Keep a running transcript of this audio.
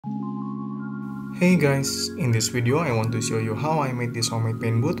Hey guys, in this video I want to show you how I made this homemade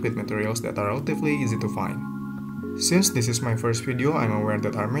paint booth with materials that are relatively easy to find. Since this is my first video, I'm aware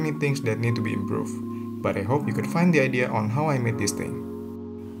that there are many things that need to be improved, but I hope you could find the idea on how I made this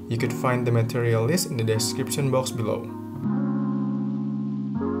thing. You could find the material list in the description box below.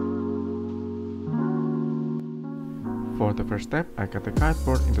 For the first step, I cut the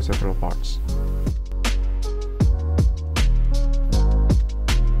cardboard into several parts.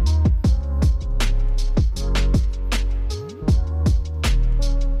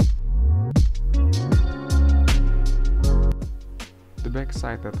 The back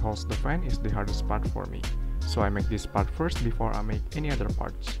side that holds the fan is the hardest part for me, so I make this part first before I make any other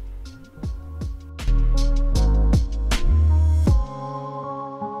parts.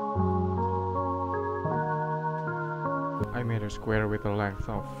 I made a square with a length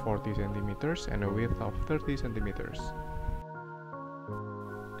of 40 cm and a width of 30 cm.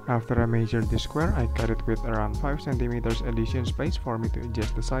 After I measured the square, I cut it with around 5 cm addition space for me to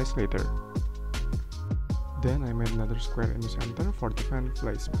adjust the size later. Then I made another square in the center for the fan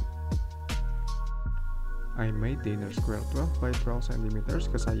placement. I made the inner square 12 by 12 cm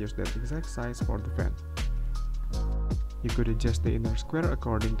because I used that exact size for the fan. You could adjust the inner square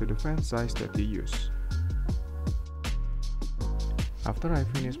according to the fan size that you use. After I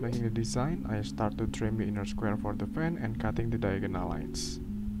finish making the design, I start to trim the inner square for the fan and cutting the diagonal lines.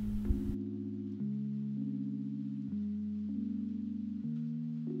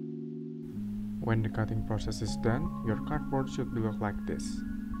 When the cutting process is done, your cardboard should look like this.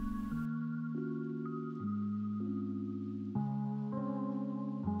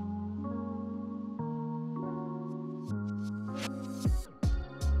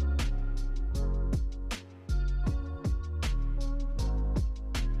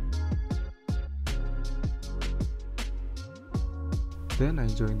 Then I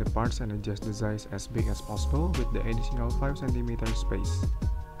join the parts and adjust the size as big as possible with the additional 5 cm space.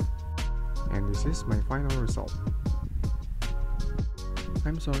 And this is my final result.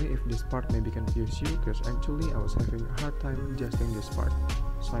 I'm sorry if this part maybe confuse you, because actually I was having a hard time adjusting this part.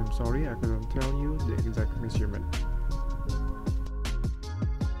 So I'm sorry I couldn't tell you the exact measurement.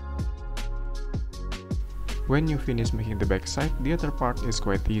 When you finish making the back side, the other part is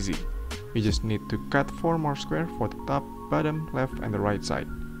quite easy. You just need to cut 4 more squares for the top, bottom, left and the right side.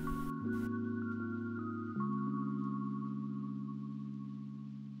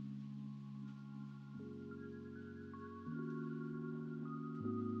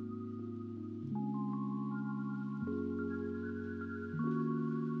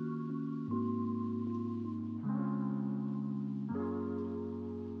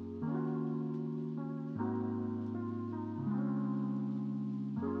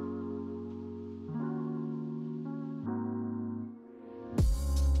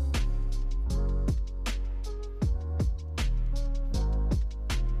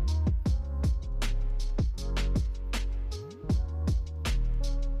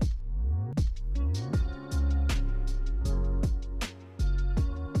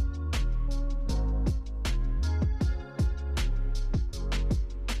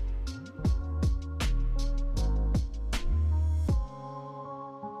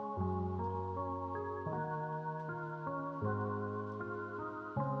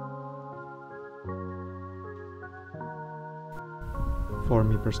 For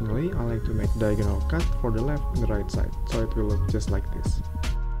me personally, I like to make diagonal cut for the left and the right side, so it will look just like this.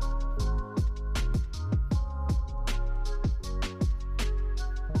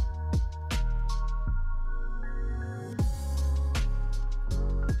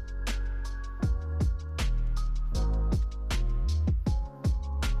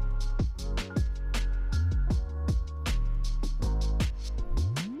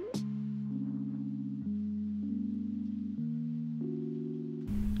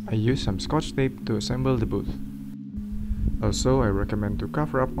 I use some Scotch tape to assemble the booth. Also, I recommend to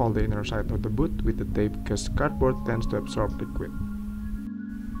cover up all the inner side of the booth with the tape because cardboard tends to absorb liquid.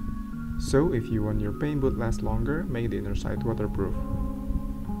 So, if you want your paint booth last longer, make the inner side waterproof.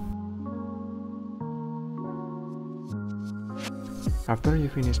 After you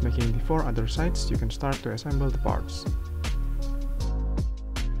finish making the 4 other sides, you can start to assemble the parts.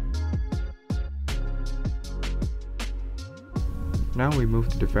 Now we move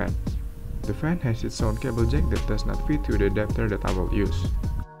to the fan. The fan has its own cable jack that does not fit to the adapter that I will use.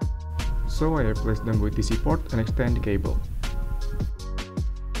 So I replace them with DC port and extend the cable.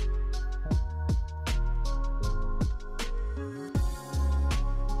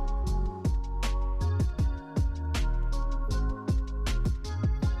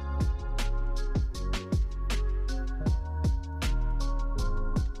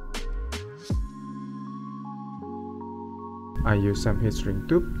 I use some heat shrink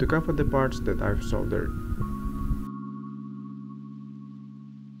tube to cover the parts that I've soldered.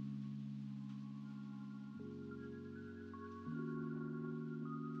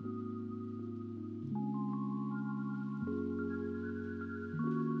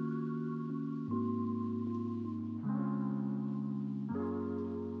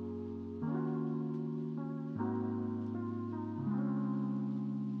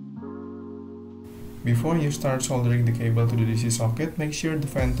 Before you start soldering the cable to the DC socket, make sure the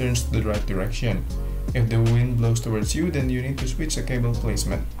fan turns to the right direction. If the wind blows towards you, then you need to switch the cable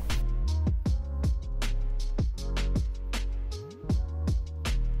placement.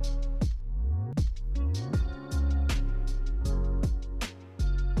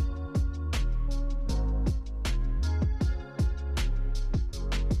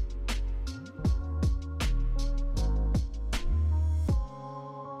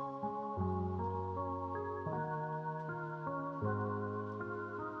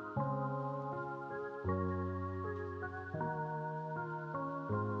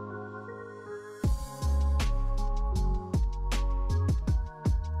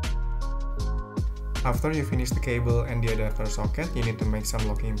 After you finish the cable and the adapter socket, you need to make some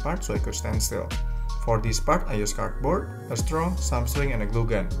locking parts so it could stand still. For this part, I use cardboard, a straw, some string, and a glue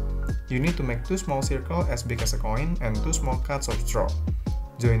gun. You need to make 2 small circles as big as a coin and 2 small cuts of straw.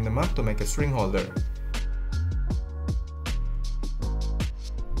 Join them up to make a string holder.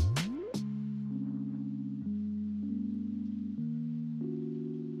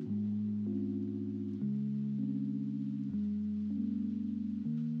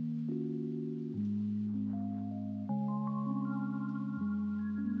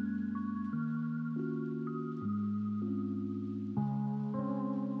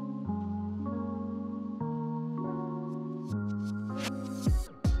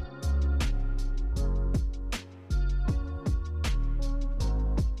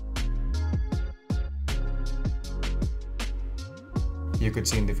 You could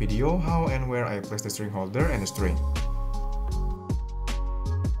see in the video how and where I place the string holder and the string.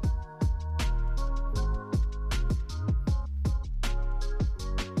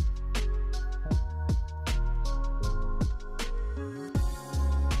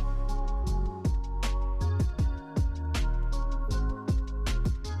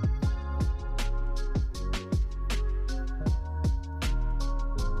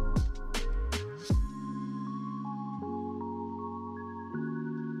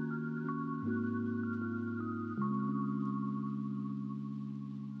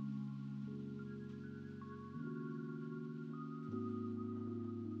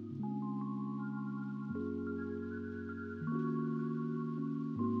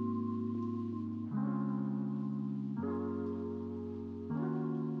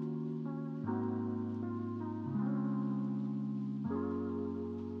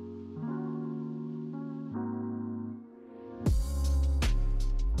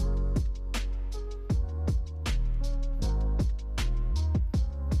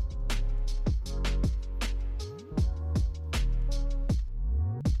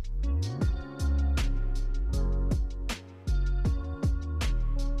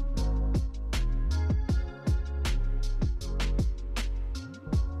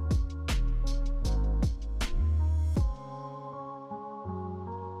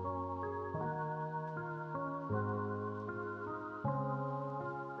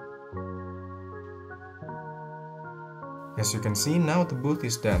 As you can see, now the booth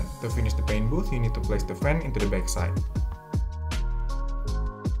is done. To finish the paint booth, you need to place the fan into the back side.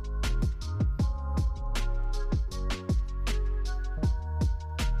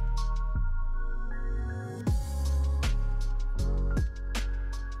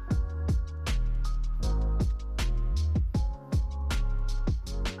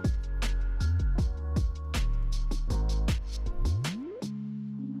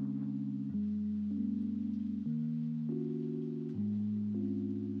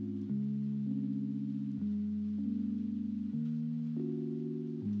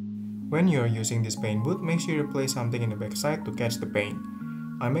 When you are using this paint booth, make sure you place something in the back side to catch the paint.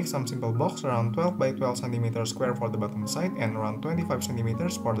 I make some simple box around 12 by 12 cm square for the bottom side and around 25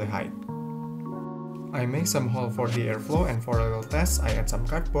 cm for the height. I make some hole for the airflow, and for a little test, I add some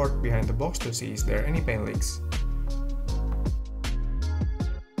cardboard behind the box to see is there any paint leaks.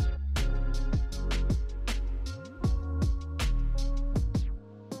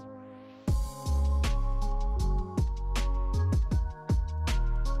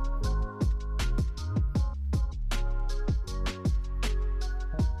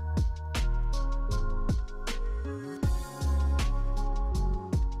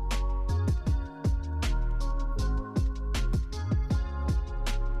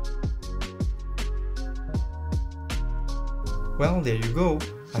 Well, there you go.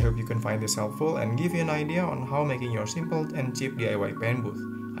 I hope you can find this helpful and give you an idea on how making your simple and cheap DIY pen booth.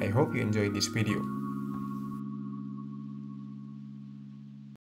 I hope you enjoyed this video.